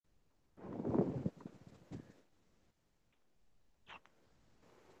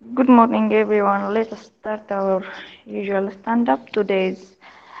Good morning, everyone. Let us start our usual stand-up. Today is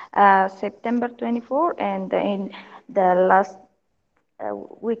September 24, and in the last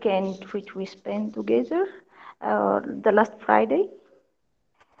weekend which we spent together, the last Friday.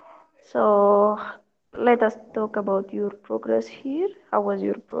 So let us talk about your progress here. How was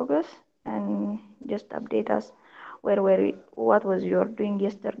your progress? And just update us where were you, what was you doing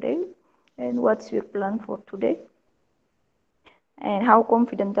yesterday, and what's your plan for today, and how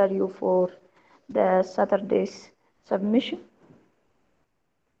confident are you for the Saturday's submission?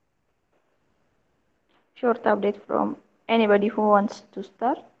 Short update from anybody who wants to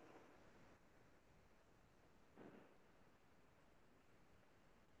start.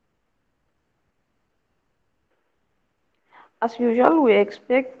 As usual, we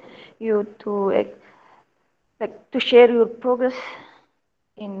expect you to like to share your progress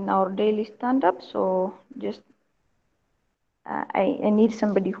in our daily stand-up. So just I need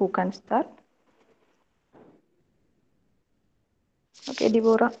somebody who can start. Okay,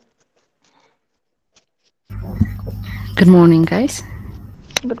 Deborah. Good morning, guys.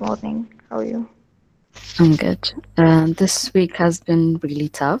 Good morning. How are you? I'm good. This week has been really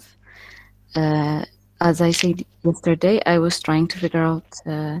tough. Uh, as I said yesterday, I was trying to figure out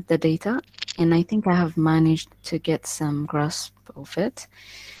the data, and I think I have managed to get some grasp of it.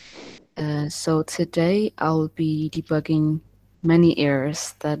 So today I'll be debugging many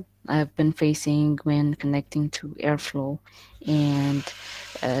errors that I've been facing when connecting to Airflow and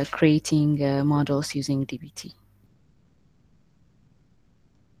creating models using DBT.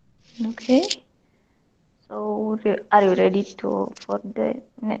 Okay. So are you ready to for the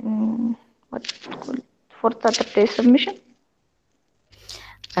what for Saturday submission?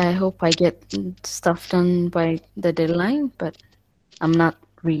 I hope I get stuff done by the deadline, but I'm not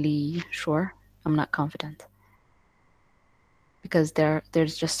really sure. I'm not confident because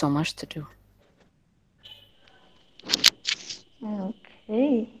there's just so much to do.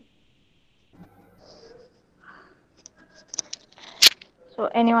 Okay. So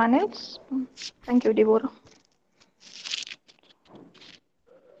anyone else? Thank you, Deborah.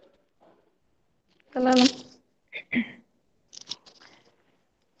 Hello.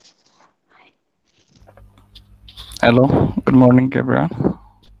 Hello, good morning, everyone.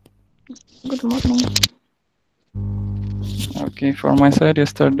 Good morning. Okay, for my side,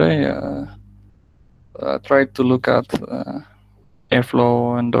 yesterday I tried to look at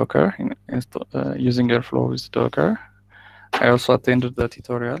Airflow and Docker using Airflow with Docker. I also attended the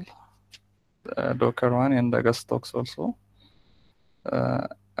tutorial, Docker one, and the guest talks also.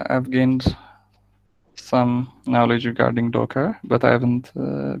 I've gained some knowledge regarding Docker, but I haven't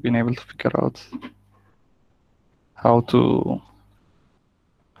been able to figure out how to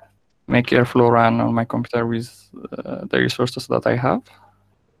make Airflow run on my computer with the resources that I have.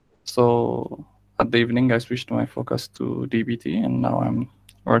 So at the evening, I switched my focus to DBT, and now I'm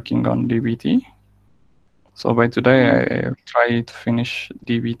working on DBT. So by today, I try to finish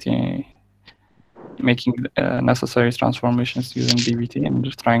DBT, making necessary transformations using DBT, and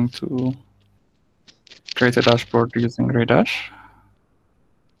just trying to create a dashboard using Redash.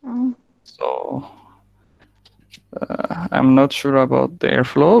 So I'm not sure about the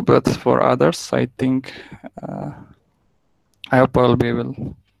Airflow, but for others, I think I hope I'll be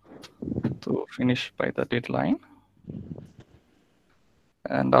able to finish by the deadline.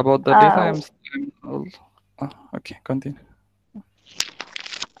 And about the data, okay, continue.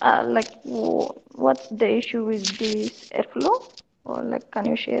 Like, what's the issue with this airflow? Or like, can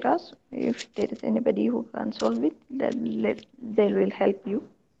you share us if there is anybody who can solve it? Then they will help you.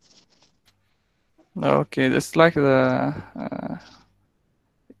 Okay, it's like the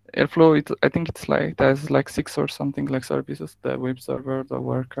Airflow. I think it's like there's like 6 or something like services: the web server, the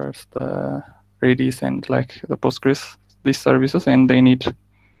workers, the Redis, and like the Postgres. These services, and they need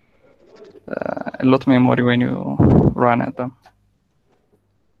a lot of memory when you run at them.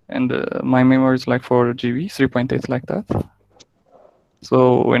 And my memory is like 4 GB, 3.8 like that.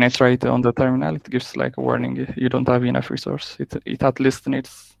 So when I try it on the terminal, it gives like a warning: you don't have enough resource. It at least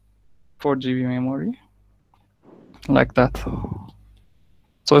needs 4 GB memory, like that.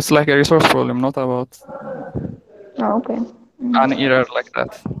 So it's like a resource problem, not about Okay. an error like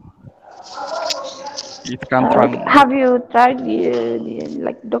that. It can't run. Okay. Have you tried the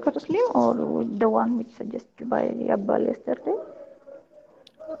like Docker Slim or the one which suggested by Abbal yesterday?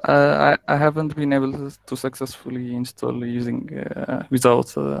 I haven't been able to successfully install using without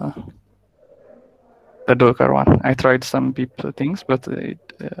the Docker one. I tried some pip things, but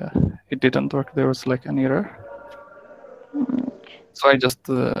it didn't work. There was like an error. So I just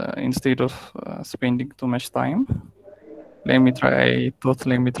instead of spending too much time, let me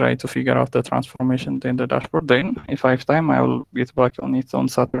try to figure out the transformation in the dashboard. Then, if I have time, I will get back on it on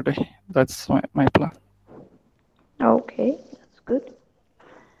Saturday. That's my plan. Okay, that's good.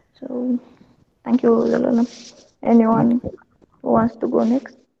 So, thank you, Zalala. Anyone who wants to go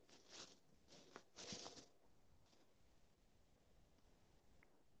next?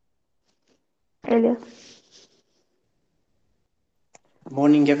 Elias.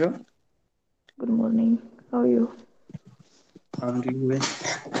 Morning, everyone. Good morning. How are you? I'm doing well.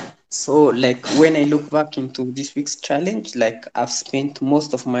 So, like, when I look back into this week's challenge, like, I've spent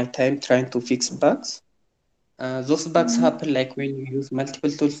most of my time trying to fix bugs. Those bugs happen like when you use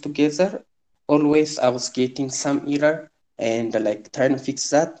multiple tools together. Always, I was getting some error, and like trying to fix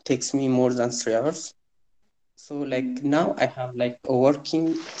that takes me more than 3 hours. So, like, now I have like a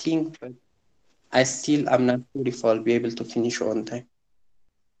working team, but I still am not sure if I'll be able to finish on time.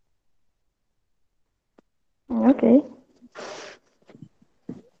 Okay.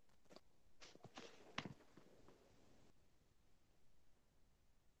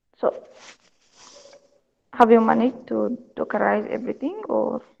 So, have you managed to Dockerize everything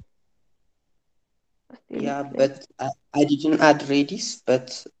or still Yeah, like? but I didn't add Redis,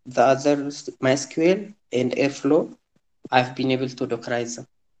 but the others, MySQL and Airflow, I've been able to Dockerize them.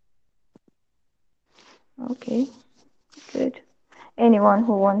 Okay, good. Anyone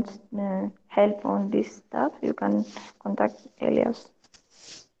who wants help on this stuff, you can contact Elias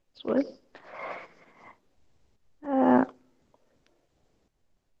as well. Uh,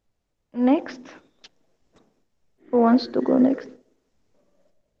 Next, who wants to go next?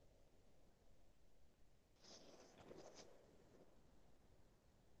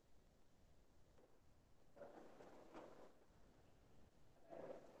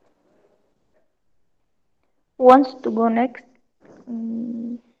 Who wants to go next?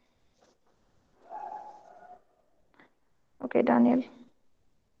 Mm, okay, Daniel.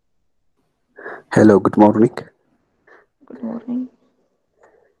 Hello, good morning. Good morning.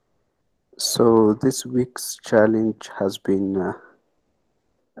 So this week's challenge has been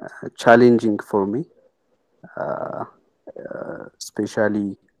challenging for me,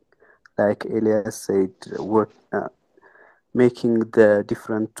 especially like Elias said, making the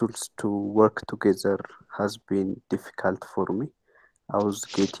different tools to work together has been difficult for me. I was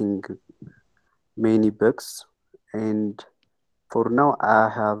getting many bugs, and for now I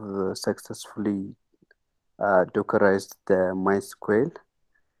have successfully Dockerized the MySQL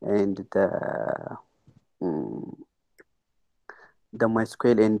and mm, the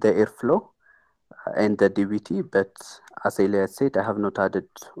MySQL and the Airflow and the DBT, but as Elias said, I have not added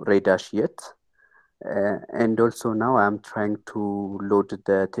Redash yet. And also now I'm trying to load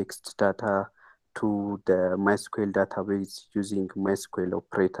the text data to the MySQL database using MySQL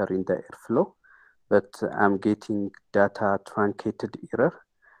operator in the Airflow, but I'm getting data truncated error,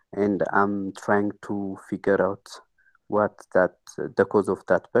 and I'm trying to figure out what the cause of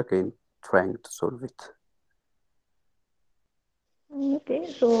that bug and trying to solve it. Okay,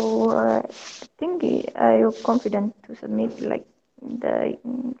 so I think you're confident to submit like the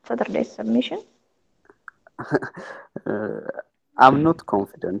Saturday submission. I'm not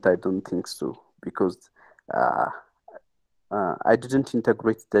confident. I don't think so because uh, I didn't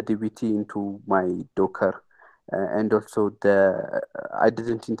integrate the DBT into my Docker, and also I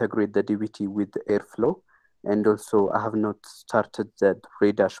didn't integrate the DBT with Airflow, and also I have not started the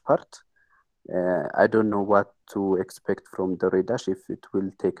Redash part. I don't know what to expect from the Redash, if it will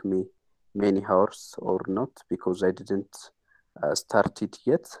take me many hours or not, because I didn't start it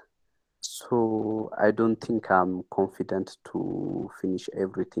yet. So I don't think I'm confident to finish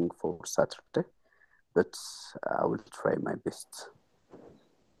everything for Saturday, but I will try my best.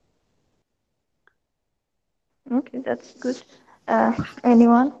 Okay, that's good.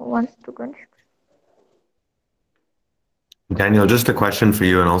 Anyone who wants to go next? Daniel, just a question for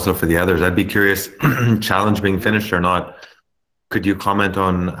you and also for the others. I'd be curious, challenge being finished or not, could you comment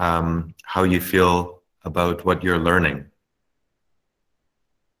on how you feel about what you're learning?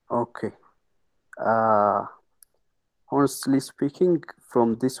 Okay. Honestly speaking,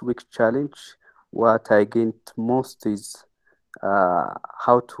 from this week's challenge, what I gained most is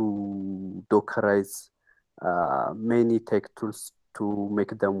how to Dockerize many tech tools to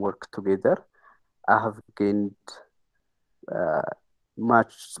make them work together. I have gained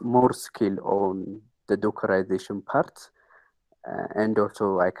much more skill on the Dockerization part, and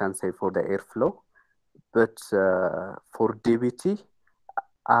also I can say for the Airflow. But for DBT,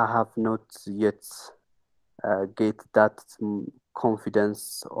 I have not yet get that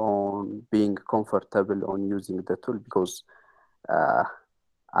confidence on being comfortable on using the tool, because I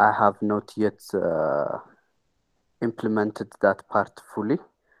have not yet implemented that part fully,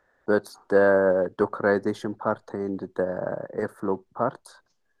 but the Dockerization part and the Airflow part,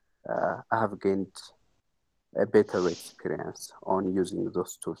 I have gained a better experience on using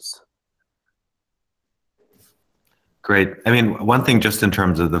those tools. Great. I mean, one thing just in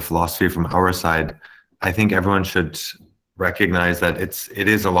terms of the philosophy from our side, I think everyone should recognize that it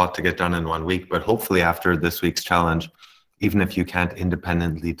is a lot to get done in 1 week, but hopefully after this week's challenge, even if you can't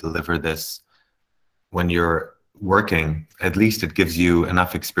independently deliver this when you're working, at least it gives you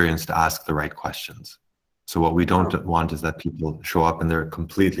enough experience to ask the right questions. So what we don't want is that people show up and they're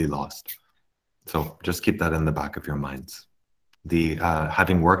completely lost. So just keep that in the back of your minds. The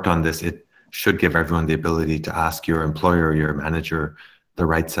having worked on this, it should give everyone the ability to ask your employer or your manager the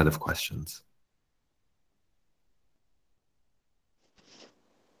right set of questions.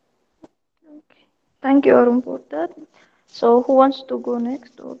 Okay. Thank you, Arun, for that. So who wants to go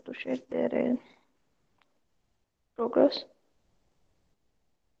next or to share their progress?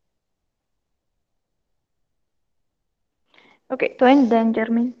 Okay, to end then,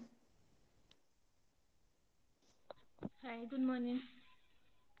 Jermaine. Hi, good morning.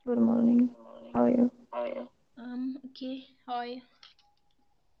 Good morning. How are you? Okay, how are you?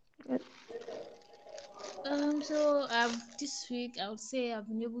 Good. So this week I would say I've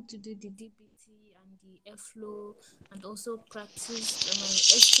been able to do the DBT and the Airflow and also practice my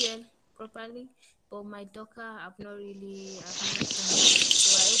SQL properly, but my Docker I've not done it.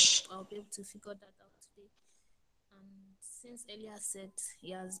 So I hope I'll be able to figure that out today. And since Elias said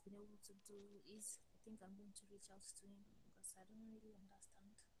he has been able to do is, I think I'm going to reach out to him because I don't really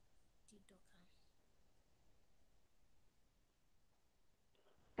understand the Docker.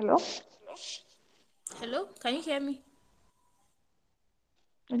 Hello? Hello, can you hear me?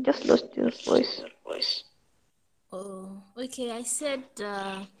 I just lost your voice. Oh, okay. I said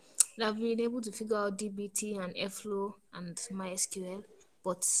that I've been able to figure out DBT and Airflow and MySQL,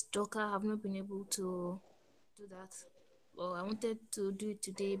 but Docker I've not been able to do that. Well, I wanted to do it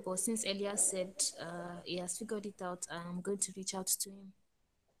today, but since Elias said he has figured it out, I'm going to reach out to him.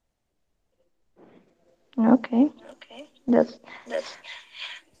 Okay. That's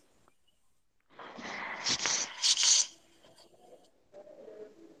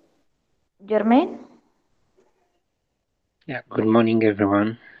Jermaine. Yeah, good morning,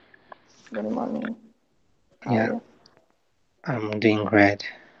 everyone. Good morning. How are Yeah, you? I'm doing great.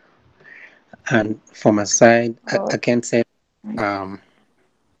 And for my side, I can say um,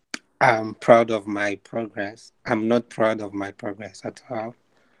 I'm proud of my progress. I'm not proud of my progress at all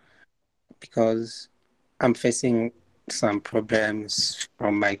because I'm facing some problems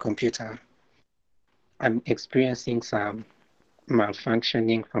from my computer. I'm experiencing some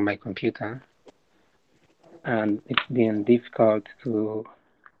malfunctioning from my computer, and it's been difficult to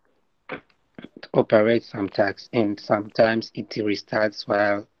operate some tasks, and sometimes it restarts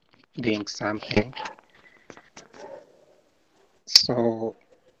while doing something. So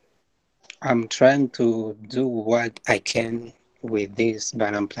I'm trying to do what I can with this,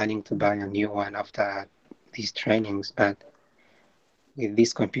 but I'm planning to buy a new one after these trainings. But with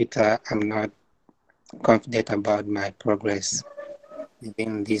this computer, I'm not confident about my progress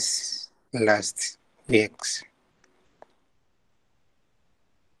within these last weeks.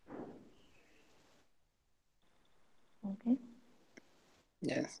 Okay.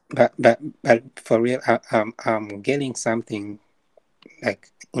 Yes, but for real, I'm getting something. Like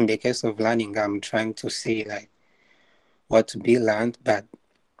in the case of learning, I'm trying to see like what to be learned, but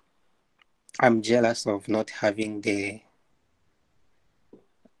I'm jealous of not having the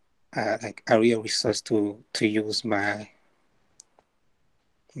like a real resource to use my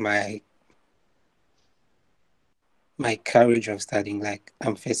courage of studying. Like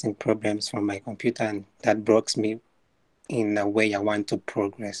I'm facing problems from my computer, and that blocks me in a way I want to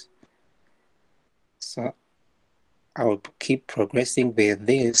progress. So I will keep progressing with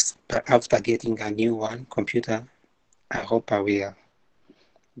this, but after getting a new one computer, I hope I will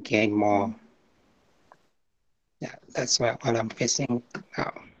gain more. Yeah, that's what I'm facing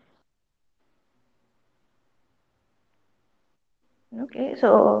now. Okay.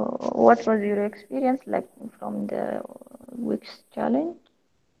 So what was your experience like from the week's challenge?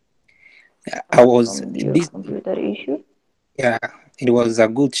 Yeah, I was From your this. computer issue? Yeah, it was a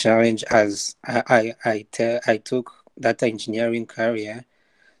good challenge as I took data engineering career,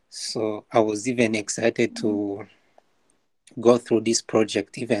 so I was even excited to go through this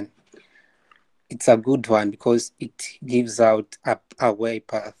project. Even it's a good one because it gives out a way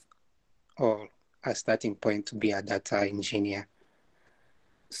path or a starting point to be a data engineer.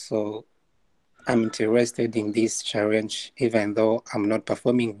 So I'm interested in this challenge, even though I'm not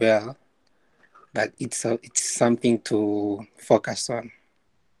performing well. but it's something to focus on.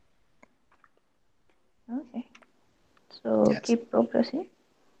 Okay. So Yes. keep progressing.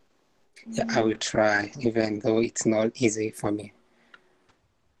 Yeah, I will try, even though it's not easy for me.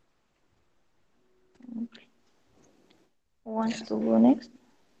 Okay. Who wants to go next?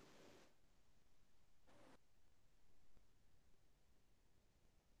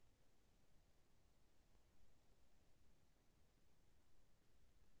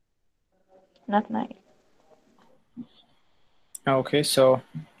 Not nice. Okay, so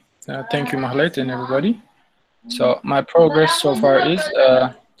thank you, Mahlet, and everybody. So my progress so far is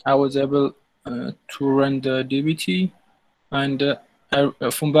I was able to run the DBT, and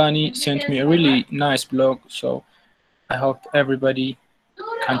Fumbani sent me a really nice blog. So I hope everybody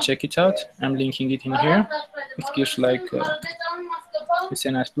can check it out. I'm linking it in here. It gives like it's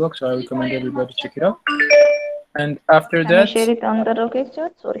a nice blog, so I recommend everybody check it out. And after Can I that, share it on the Rocket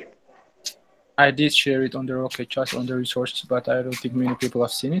chat? Sorry. I did share it on the Rocket chat on the resources, but I don't think many people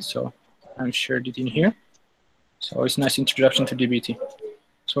have seen it, so I shared it in here. So it's a nice introduction to DBT.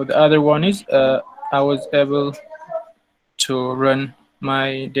 So the other one is I was able to run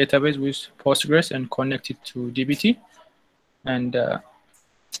my database with Postgres and connect it to DBT, and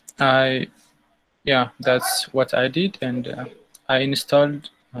that's what I did, and I installed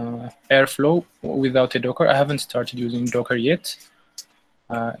Airflow without a Docker. I haven't started using Docker yet,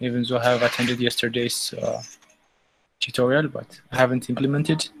 even though I have attended yesterday's tutorial, but I haven't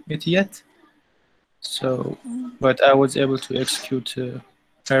implemented it yet. So, but I was able to execute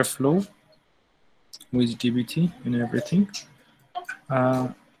Airflow with DBT and everything.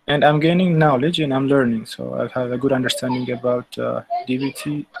 And I'm gaining knowledge and I'm learning. So I have a good understanding about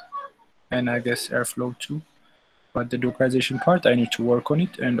DBT and I guess Airflow too. But the Dockerization part, I need to work on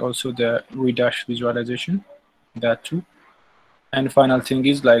it, and also the redash visualization, that too. And final thing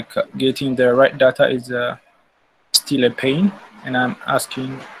is like getting the right data is still a pain, and I'm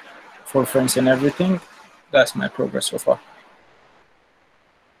asking for friends and everything. That's my progress so far.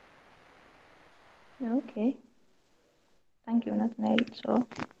 Okay. Thank you, Nathaniel. So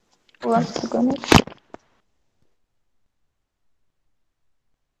who wants to go next?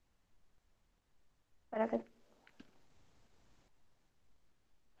 Barakat.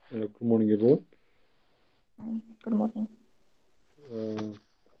 Good morning, everyone. Good morning.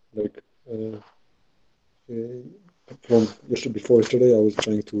 Like from before yesterday, I was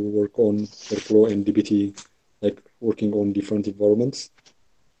trying to work on Airflow and DBT, like working on different environments.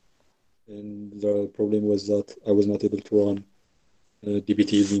 And the problem was that I was not able to run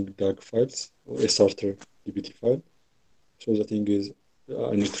DBT using DAG files or a starter DBT file. So the thing is,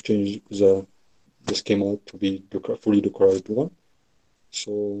 I need to change the schema to be fully Dockerized one.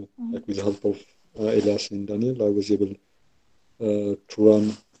 So, like with the help of Elias and Daniel, I was able to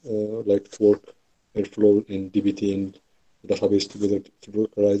run, like to work Airflow and DBT and database together to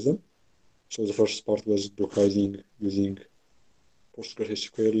Dockerize them. So the first part was Dockerizing using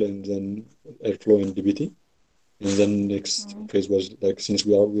PostgreSQL and then Airflow and DBT. And then next phase was like, since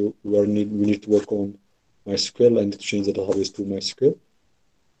we need to work on MySQL, I need to change the database to MySQL.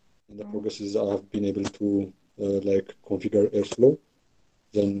 And the progress is I have been able to like configure Airflow,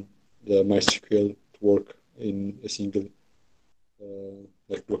 then the MySQL to work in a single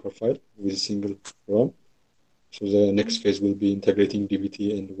like Docker file with a single run. So the next phase will be integrating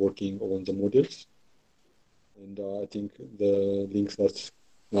DBT and working on the models. And I think the link that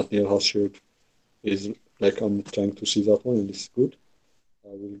Nathaniel has shared is like, I'm trying to see that one, and it's good.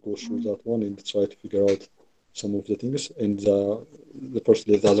 I will go through that one and try to figure out some of the things. And the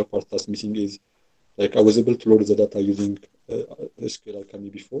other part that's missing is like, I was able to load the data using SQL Alchemy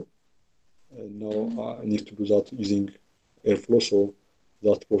before, and now I need to do that using Airflow. So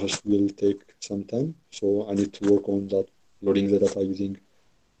that process will take some time. So I need to work on that, loading the data using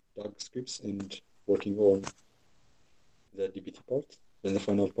DAG scripts and working on the DBT part. Then the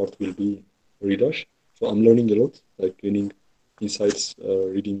final part will be redash. So I'm learning a lot, like gaining insights,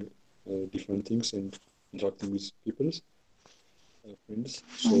 reading different things and interacting with people's friends.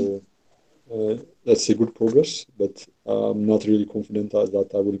 So that's a good progress, but I'm not really confident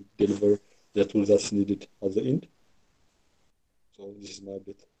that I will deliver the tool that's needed at the end. So this is my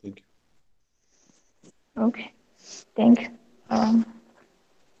bit. Thank you. Okay, thanks.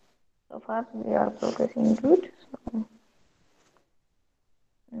 So far we are progressing good. So,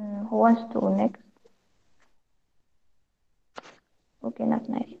 who wants to next? Okay, not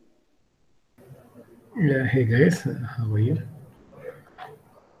nice. Yeah, hey guys, how are you?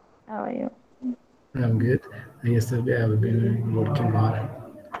 How are you? I'm good. Yesterday I've been working on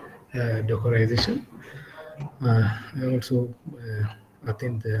Dockerization. I also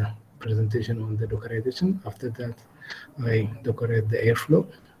attend the presentation on the Dockerization. After that, I Dockerized the Airflow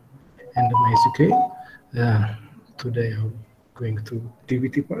and MySQL. Today I'm going to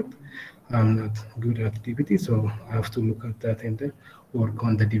DBT part. I'm not good at DBT, so I have to look at that and then work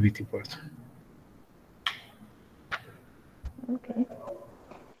on the DBT part. Okay.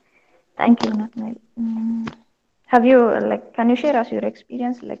 Thank you, Nathaniel. Have you can you share us your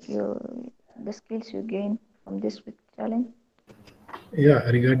experience, the skills you gained from this week challenge? Yeah,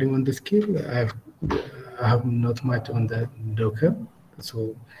 regarding on the skill, I have not much on the Docker.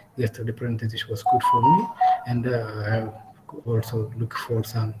 So yesterday presentation was good for me, and I have also look for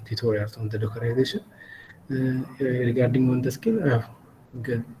some tutorials on the Dockerization. Regarding on the skill, I have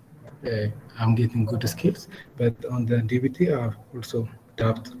good, I'm getting good skills, but on the DBT, I've also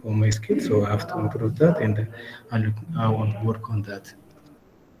tapped on my skills, so I have to improve that, and I want to work on that.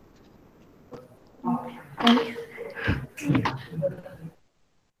 Thank you.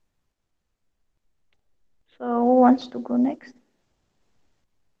 So who wants to go next?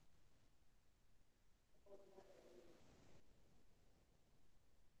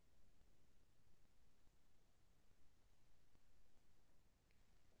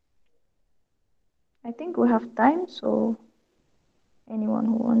 I think we have time, so anyone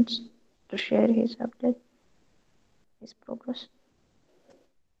who wants to share his update, his progress.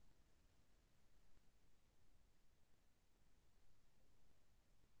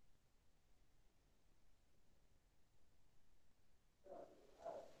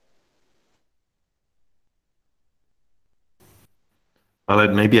 Well,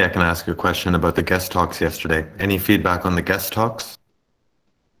 maybe I can ask a question about the guest talks yesterday. Any feedback on the guest talks?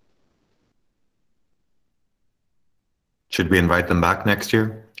 Should we invite them back next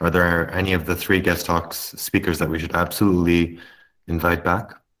year? Are there any of the 3 guest talks speakers that we should absolutely invite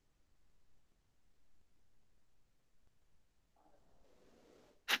back?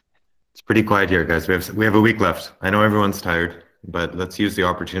 It's pretty quiet here, guys. We have a week left. I know everyone's tired, but let's use the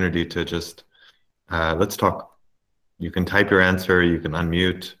opportunity to just let's talk. You can type your answer, you can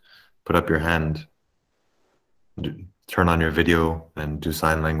unmute, put up your hand, turn on your video and do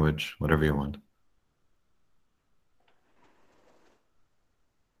sign language, whatever you want.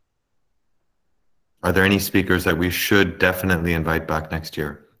 Are there any speakers that we should definitely invite back next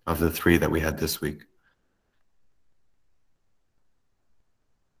year of the 3 that we had this week?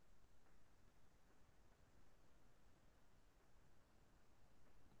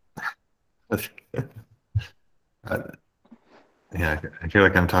 Yeah, I feel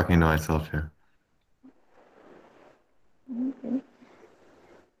like I'm talking to myself here. Okay.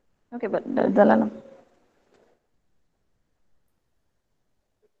 Okay, but Dalanam.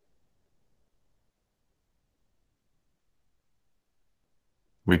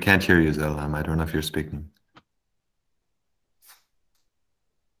 We can't hear you, Zelam. I don't know if you're speaking.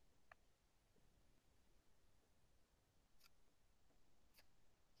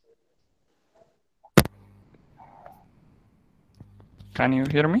 Can you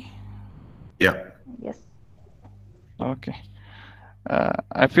hear me? Yeah. Yes. Okay.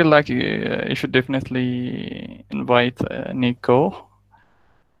 I feel like you should definitely invite Nico.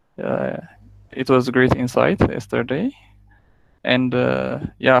 It was a great insight yesterday. And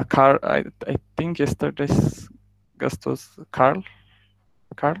yeah, Carl, I think yesterday's guest was Carl.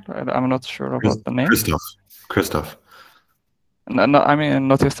 I'm not sure about the name. Christoph. No, I mean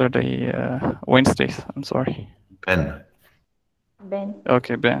not yesterday. Wednesdays. I'm sorry. Ben.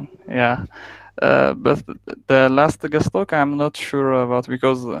 Okay, Ben. Yeah. But the last guest talk, I'm not sure about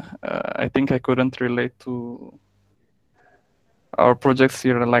because I think I couldn't relate to our projects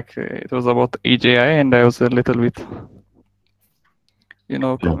here. Like it was about AGI, and I was a little bit,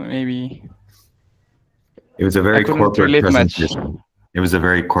 maybe. It was a very corporate presentation. Much. It was a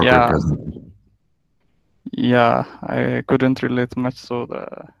very corporate presentation. Yeah, I couldn't relate much, so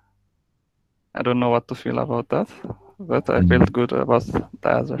I don't know what to feel about that, but I felt good about the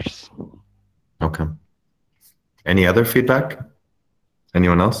others. Okay. Any other feedback?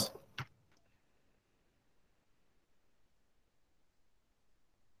 Anyone else?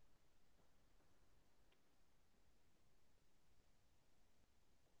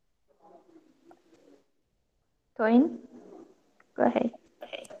 Toin, go ahead.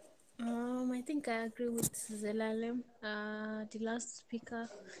 I think I agree with Zelalem. The last speaker,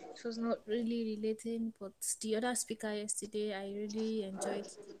 it was not really relating, but the other speaker yesterday, I really enjoyed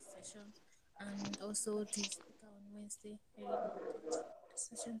the session, and also the speaker on Wednesday, I really enjoyed the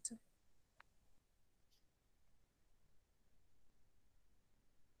session too.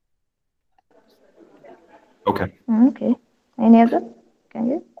 Okay. Okay. Any other? Can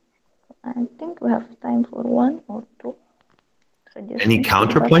you? I think we have time for 1 or 2. Any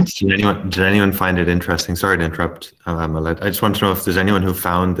counterpoints? Did anyone find it interesting? Sorry to interrupt, Maled. I just want to know if there's anyone who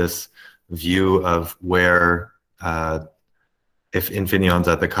found this view of where, if Infineon's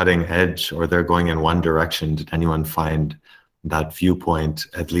at the cutting edge or they're going in one direction, did anyone find that viewpoint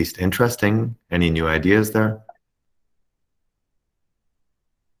at least interesting? Any new ideas there?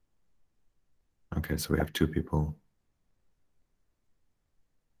 Okay, so we have 2 people.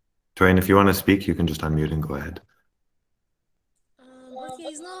 Dwayne, if you want to speak, you can just unmute and go ahead. Okay,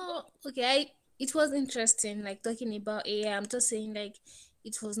 it's not okay. It was interesting, like talking about AI. I'm just saying, like,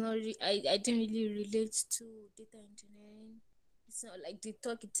 it was not really. I didn't really relate to data engineering. It's not like the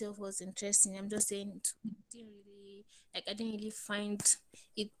talk itself was interesting. I'm just saying it didn't really, like, I didn't really find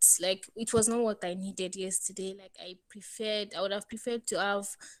it, like, it was not what I needed yesterday. Like, I would have preferred to have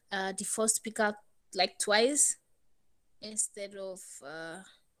the first speaker like twice instead of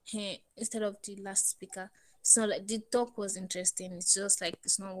the last speaker. It's not like the talk was interesting. It's just like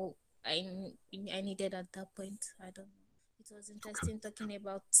it's not what I needed at that point. I don't know. It was interesting talking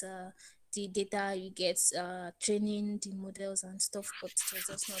about the data you get, training the models and stuff, but it was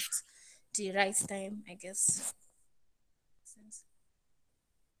just not the right time, I guess.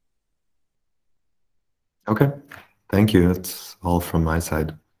 Okay, thank you. That's all from my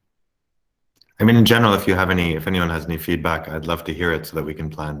side. I mean, in general, if anyone has any feedback, I'd love to hear it so that we can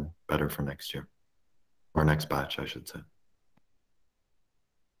plan better for next year, or next batch, I should say.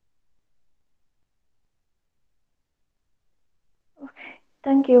 Okay,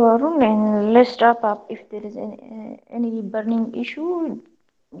 thank you, Arun. And let's wrap up. If there is any burning issue,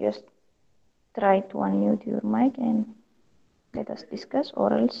 just try to unmute your mic and let us discuss,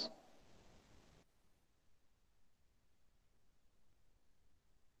 or else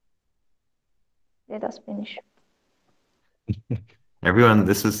let us finish. Everyone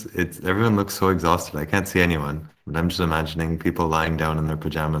looks so exhausted. I can't see anyone, but I'm just imagining people lying down in their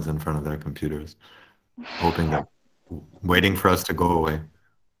pajamas in front of their computers, hoping that, waiting for us to go away.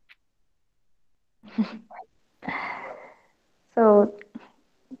 So,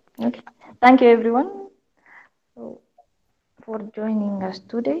 okay. Thank you, everyone, for joining us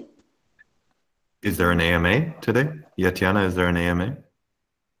today. Is there an AMA today? Yatiana, is there an AMA?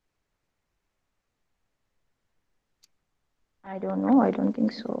 I don't know. I don't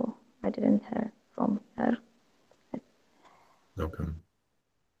think so. I didn't hear from her. Okay.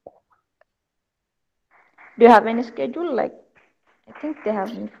 Do you have any schedule? Like, I think they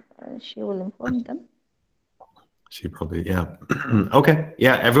have. She will inform them. She probably, yeah. Okay,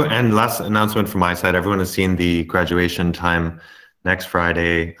 yeah. And last announcement from my side: everyone has seen the graduation time next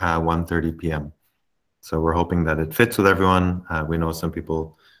Friday, 1:30 p.m. So we're hoping that it fits with everyone. We know some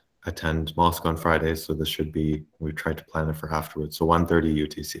people attend mosque on Fridays, so this should be. We tried to plan it for afterwards. So 1:30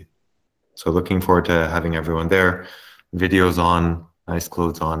 UTC. So looking forward to having everyone there. Videos on, nice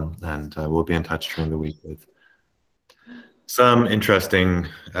clothes on, and we'll be in touch during the week with some interesting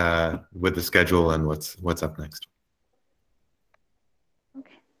with the schedule and what's up next.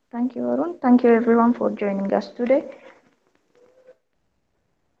 Okay. Thank you, Arun. Thank you, everyone, for joining us today.